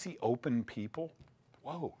 when you see open people,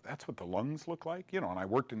 whoa, that's what the lungs look like? You know, and I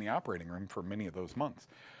worked in the operating room for many of those months.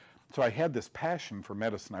 So I had this passion for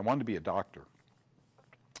medicine. I wanted to be a doctor.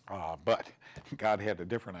 But God had a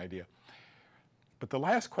different idea. But the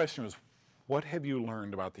last question was, what have you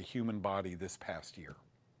learned about the human body this past year?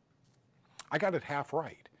 I got it half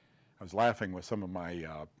right. I was laughing with some of my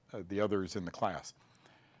the others in the class.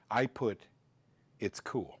 I put, it's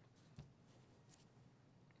cool.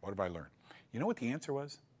 What have I learned? You know what the answer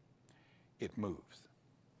was? It moves.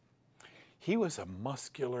 He was a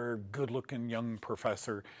muscular, good-looking young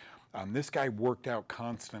professor. This guy worked out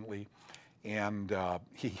constantly, and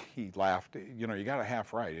he laughed. You know, you got it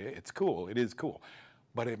half right. It's cool. It is cool.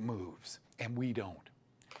 But it moves, and we don't.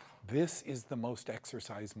 This is the most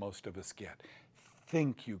exercise most of us get.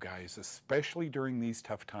 Think, you guys, especially during these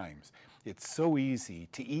tough times. It's so easy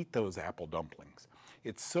to eat those apple dumplings.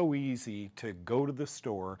 It's so easy to go to the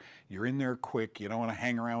store. You're in there quick. You don't want to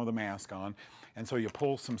hang around with a mask on. And so you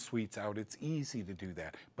pull some sweets out. It's easy to do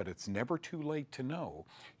that. But it's never too late to know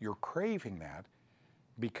you're craving that,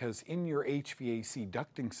 because in your HVAC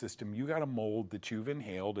ducting system, you got a mold that you've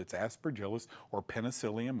inhaled. It's Aspergillus or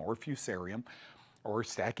Penicillium or Fusarium or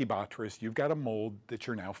Stachybotrys. You've got a mold that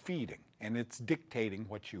you're now feeding, and it's dictating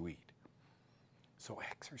what you eat. So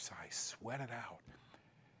exercise, sweat it out.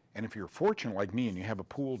 And if you're fortunate like me and you have a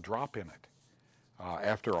pool, drop in it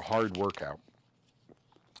after a hard workout.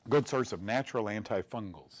 Good source of natural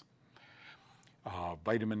antifungals.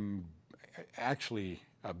 Vitamin, actually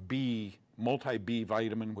a B, multi-B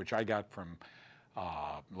vitamin, which I got from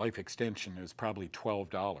Life Extension, is probably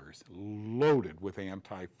 $12, loaded with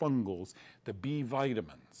antifungals, the B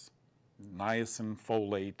vitamins, niacin,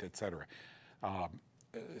 folate, etc.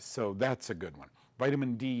 So that's a good one.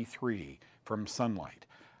 Vitamin D3 from sunlight,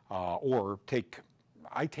 or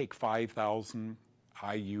I take 5,000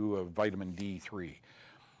 IU of vitamin D3.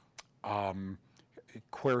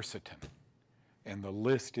 Quercetin, and the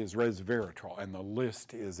list is resveratrol, and the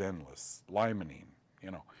list is endless. Limonene,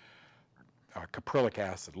 caprylic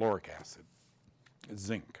acid, lauric acid,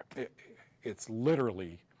 zinc. It's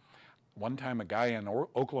literally, one time a guy in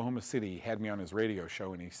Oklahoma City had me on his radio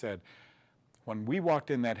show, and he said, when we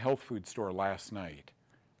walked in that health food store last night,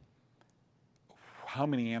 how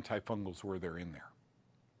many antifungals were there in there?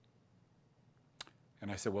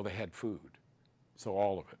 And I said, well, they had food. So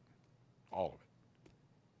all of it.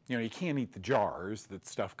 You can't eat the jars that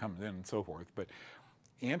stuff comes in and so forth, but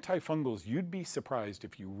antifungals, you'd be surprised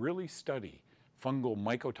if you really study fungal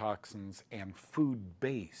mycotoxins and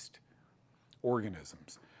food-based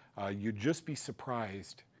organisms. You'd just be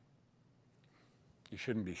surprised. You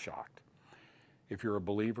shouldn't be shocked. If you're a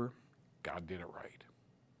believer, God did it right.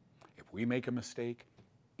 If we make a mistake,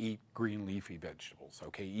 eat green leafy vegetables,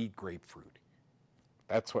 okay? Eat grapefruit.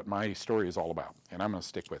 That's what my story is all about, and I'm going to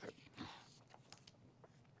stick with it.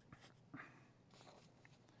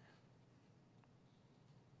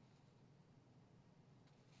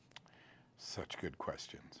 Such good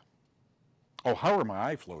questions. Oh, how are my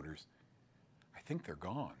eye floaters? I think they're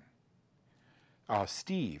gone.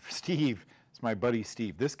 Steve, it's my buddy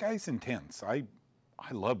Steve. This guy's intense. I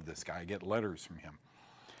love this guy. I get letters from him.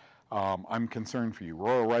 I'm concerned for you.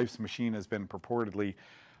 Royal Rife's machine has been purportedly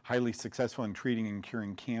highly successful in treating and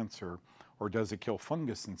curing cancer, or does it kill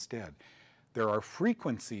fungus instead? There are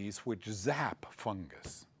frequencies which zap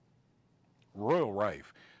fungus. Royal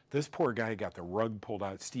Rife. This poor guy got the rug pulled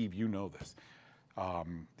out. Steve, you know this.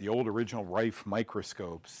 The old original Rife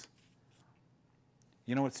microscopes.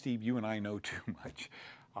 You know what, Steve? You and I know too much.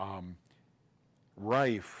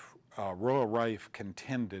 Royal Rife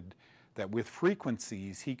contended that with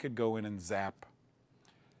frequencies he could go in and zap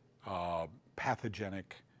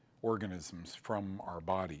pathogenic organisms from our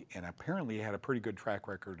body, and apparently he had a pretty good track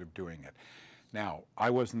record of doing it. Now, I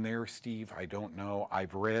wasn't there, Steve. I don't know.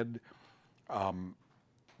 I've read.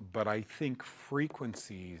 But I think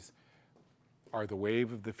frequencies are the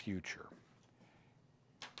wave of the future.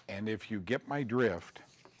 And if you get my drift,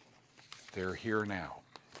 they're here now.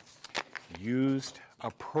 Used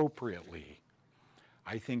appropriately,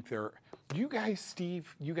 I think they're... You guys,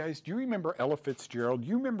 Steve, do you remember Ella Fitzgerald?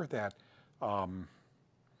 You remember that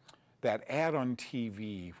that ad on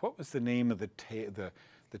TV? What was the name of the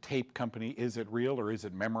tape company? Is It Real or Is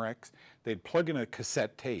It Memorex? They'd plug in a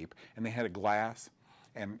cassette tape, and they had a glass,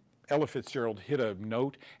 and Ella Fitzgerald hit a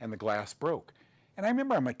note, and the glass broke. And I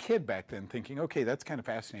remember I'm a kid back then thinking, okay, that's kind of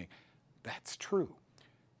fascinating. That's true.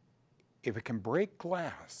 If it can break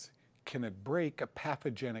glass, can it break a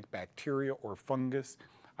pathogenic bacteria or fungus?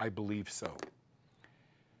 I believe so.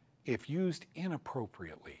 If used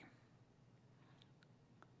inappropriately,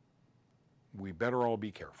 we better all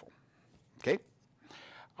be careful. Okay?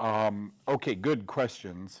 Okay, good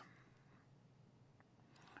questions.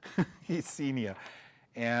 Yesenia.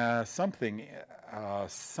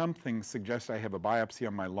 Something suggests I have a biopsy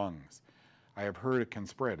on my lungs. I have heard it can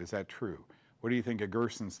spread. Is that true? What do you think of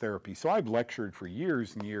Gerson's therapy? So I've lectured for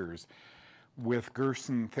years and years with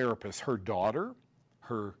Gerson therapists. Her daughter,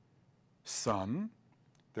 her son,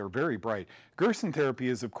 they're very bright. Gerson therapy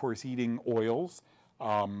is, of course, eating oils,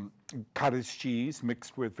 cottage cheese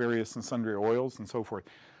mixed with various and sundry oils and so forth.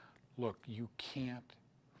 Look, you can't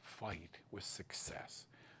fight with success.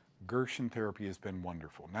 Gerson therapy has been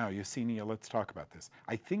wonderful. Now, Yesenia, let's talk about this.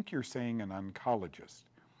 I think you're saying an oncologist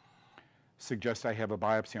suggests I have a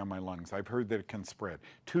biopsy on my lungs. I've heard that it can spread.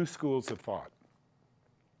 Two schools of thought.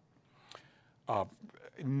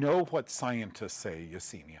 Know what scientists say,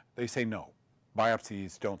 Yesenia. They say no.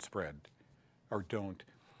 Biopsies don't spread or don't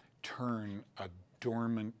turn a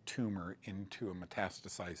dormant tumor into a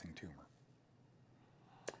metastasizing tumor.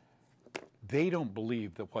 They don't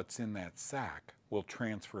believe that what's in that sac will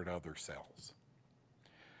transfer to other cells.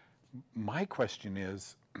 My question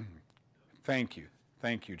is, thank you,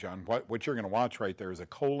 John. What you're going to watch right there is a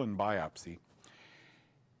colon biopsy,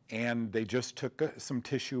 and they just took some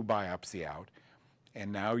tissue biopsy out,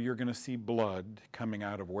 and now you're going to see blood coming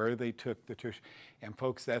out of where they took the tissue. And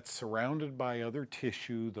folks, that's surrounded by other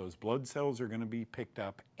tissue. Those blood cells are going to be picked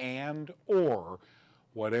up, and or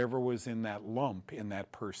whatever was in that lump in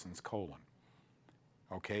that person's colon.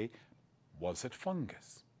 Okay, was it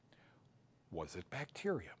fungus? Was it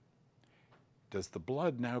bacteria? Does the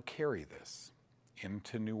blood now carry this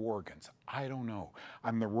into new organs? I don't know.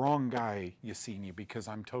 I'm the wrong guy, Yesenia, because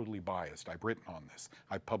I'm totally biased. I've written on this.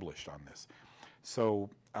 I've published on this. So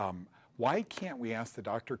why can't we ask the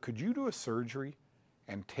doctor, could you do a surgery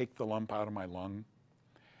and take the lump out of my lung?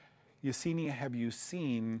 Yesenia, have you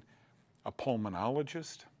seen a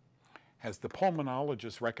pulmonologist? Has the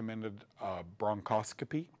pulmonologist recommended a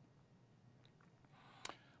bronchoscopy?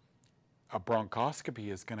 A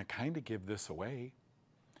bronchoscopy is going to kind of give this away.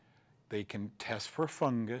 They can test for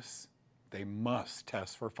fungus. They must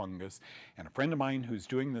test for fungus. And a friend of mine who's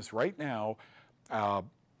doing this right now, 1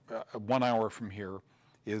 hour from here,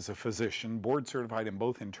 is a physician, board certified in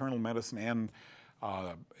both internal medicine and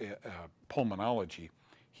pulmonology.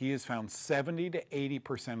 He has found 70 to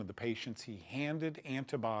 80% of the patients he handed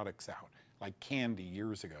antibiotics out, like candy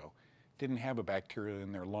years ago, didn't have a bacteria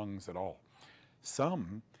in their lungs at all.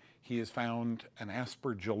 Some, he has found an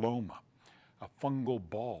aspergilloma, a fungal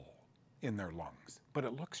ball in their lungs, but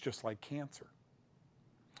it looks just like cancer.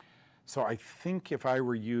 So I think if I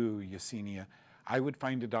were you, Yesenia, I would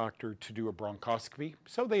find a doctor to do a bronchoscopy.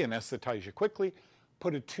 So they anesthetize you quickly,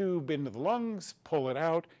 put a tube into the lungs, pull it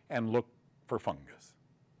out, and look for fungus.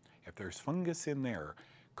 If there's fungus in there,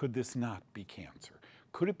 could this not be cancer?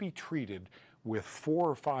 Could it be treated with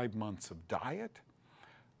 4 or 5 months of diet,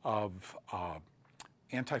 of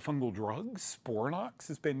antifungal drugs? Sporanox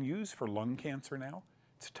has been used for lung cancer now.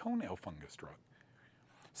 It's a toenail fungus drug.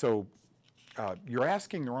 So you're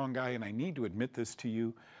asking the wrong guy, and I need to admit this to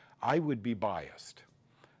you. I would be biased.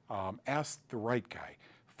 Ask the right guy.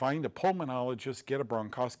 Find a pulmonologist, get a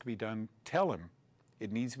bronchoscopy done, tell him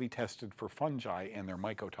it needs to be tested for fungi and their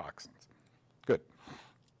mycotoxins. Good.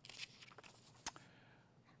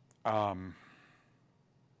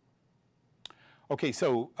 Okay,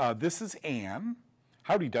 so this is Ann.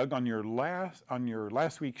 Howdy, Doug. On your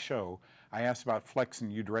last week's show, I asked about Flex,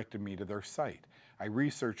 and you directed me to their site. I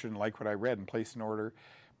researched and liked what I read and placed an order,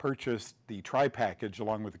 purchased the tri-package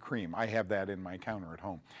along with the cream. I have that in my counter at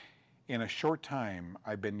home. In a short time,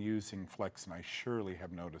 I've been using Flex, and I surely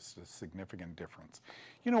have noticed a significant difference.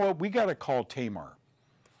 You know what? We got to call Tamar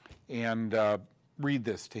and read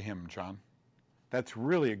this to him, John. That's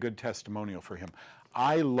really a good testimonial for him.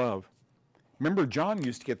 Remember, John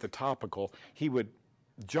used to get the topical.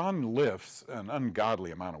 John lifts an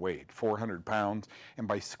ungodly amount of weight, 400 pounds, and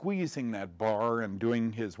by squeezing that bar and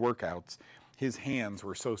doing his workouts, his hands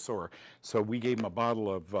were so sore. So we gave him a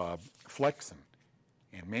bottle of Flexin.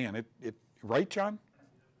 And man, right, John?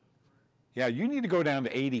 Yeah, you need to go down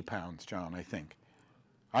to 80 pounds, John, I think.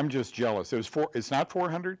 I'm just jealous. It's not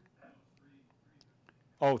 400?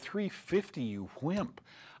 Oh, 350, you wimp.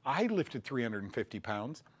 I lifted 350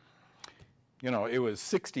 pounds. You know, it was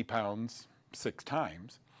 60 pounds 6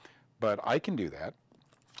 times, but I can do that.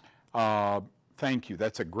 Thank you.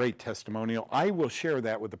 That's a great testimonial. I will share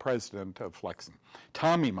that with the president of Flexin.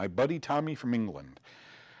 Tommy, my buddy Tommy from England.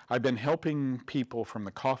 I've been helping people from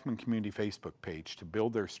the Kaufmann Community Facebook page to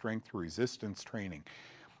build their strength through resistance training.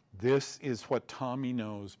 This is what Tommy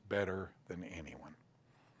knows better than anyone.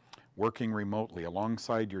 Working remotely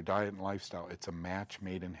alongside your diet and lifestyle, it's a match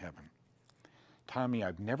made in heaven. Tommy,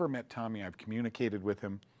 I've never met Tommy. I've communicated with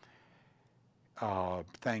him.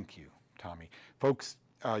 Thank you, Tommy. Folks,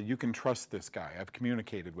 you can trust this guy. I've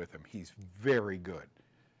communicated with him. He's very good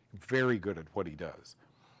at what he does.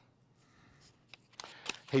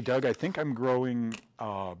 Hey, Doug, I think I'm growing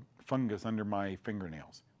fungus under my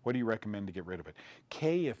fingernails. What do you recommend to get rid of it?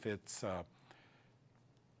 K, if it's...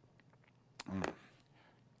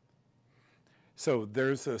 So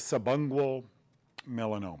there's a subungual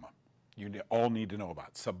melanoma you all need to know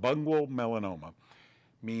about. Subungual melanoma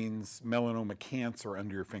means melanoma cancer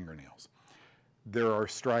under your fingernails. There are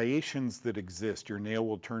striations that exist. Your nail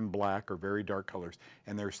will turn black or very dark colors,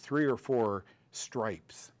 and there's 3 or 4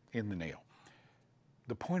 stripes in the nail.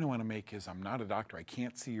 The point I want to make is I'm not a doctor. I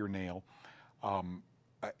can't see your nail. I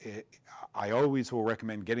always will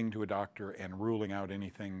recommend getting to a doctor and ruling out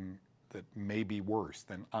anything that may be worse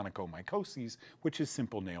than onychomycosis, which is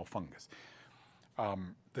simple nail fungus.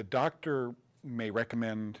 The doctor may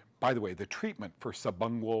recommend, by the way, the treatment for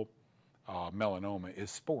subungual melanoma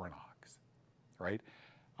is Sporanox, right?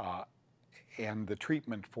 And the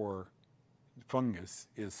treatment for fungus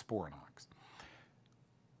is Sporanox.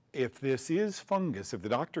 If this is fungus, if the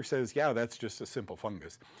doctor says, yeah, that's just a simple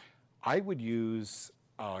fungus, I would use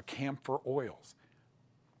camphor oils.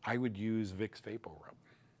 I would use Vicks VapoRub.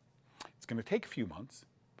 It's going to take a few months,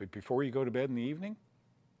 but before you go to bed in the evening,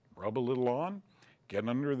 rub a little on, get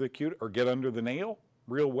under the nail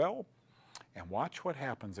real well, and watch what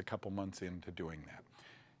happens a couple months into doing that.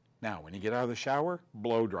 Now, when you get out of the shower,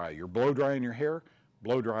 blow dry. You're blow drying your hair,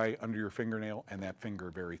 blow dry under your fingernail, and that finger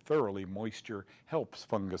very thoroughly. Moisture helps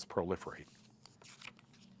fungus proliferate.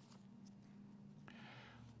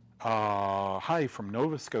 Hi from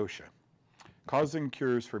Nova Scotia. Causing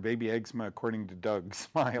cures for baby eczema according to Doug.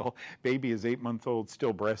 Smile. Baby is 8 months old,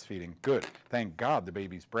 still breastfeeding. Good. Thank God the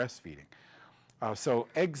baby's breastfeeding. So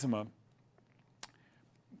eczema,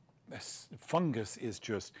 fungus is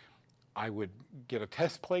just, I would get a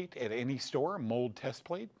test plate at any store, a mold test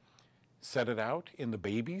plate, set it out in the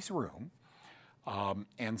baby's room,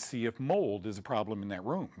 and see if mold is a problem in that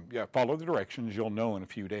room. Yeah, follow the directions, you'll know in a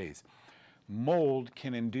few days. Mold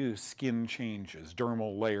can induce skin changes,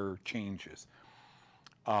 dermal layer changes.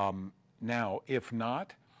 Now, if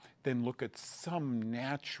not, then look at some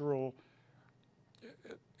natural,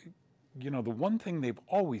 the one thing they've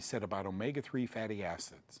always said about omega-3 fatty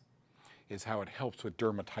acids is how it helps with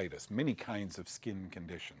dermatitis, many kinds of skin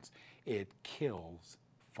conditions. It kills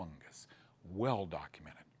fungus, well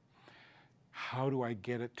documented. How do I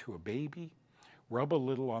get it to a baby? Rub a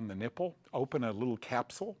little on the nipple, open a little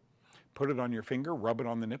capsule, put it on your finger, rub it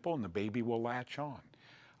on the nipple, and the baby will latch on.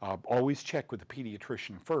 Always check with the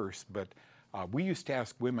pediatrician first, but we used to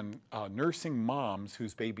ask women, nursing moms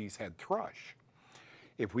whose babies had thrush,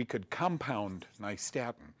 if we could compound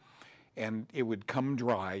nystatin, and it would come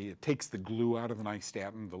dry. It takes the glue out of the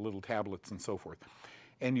nystatin, the little tablets and so forth,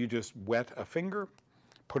 and you just wet a finger,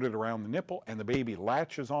 put it around the nipple, and the baby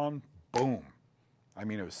latches on, boom. I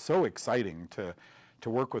mean, it was so exciting to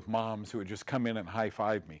work with moms who would just come in and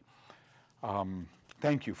high-five me.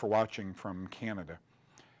 Thank you for watching from Canada.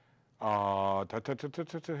 My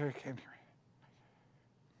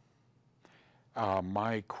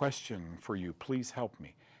question for you, please help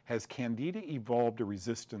me. Has Candida evolved a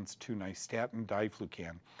resistance to nystatin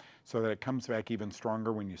diflucan so that it comes back even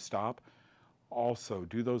stronger when you stop? Also,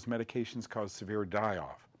 do those medications cause severe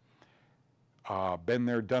die-off? Been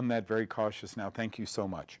there, done that, very cautious now. Thank you so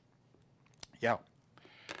much. Yeah,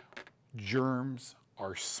 germs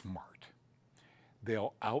are smart.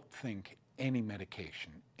 They'll outthink any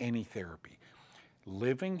medication, any therapy.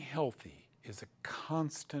 Living healthy is a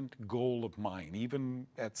constant goal of mine, even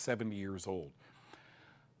at 70 years old.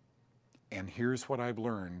 And here's what I've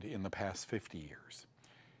learned in the past 50 years.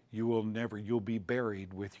 You'll be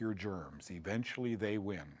buried with your germs. Eventually they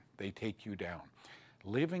win. They take you down.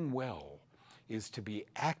 Living well is to be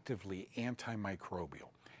actively antimicrobial,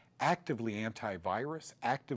 actively antivirus, actively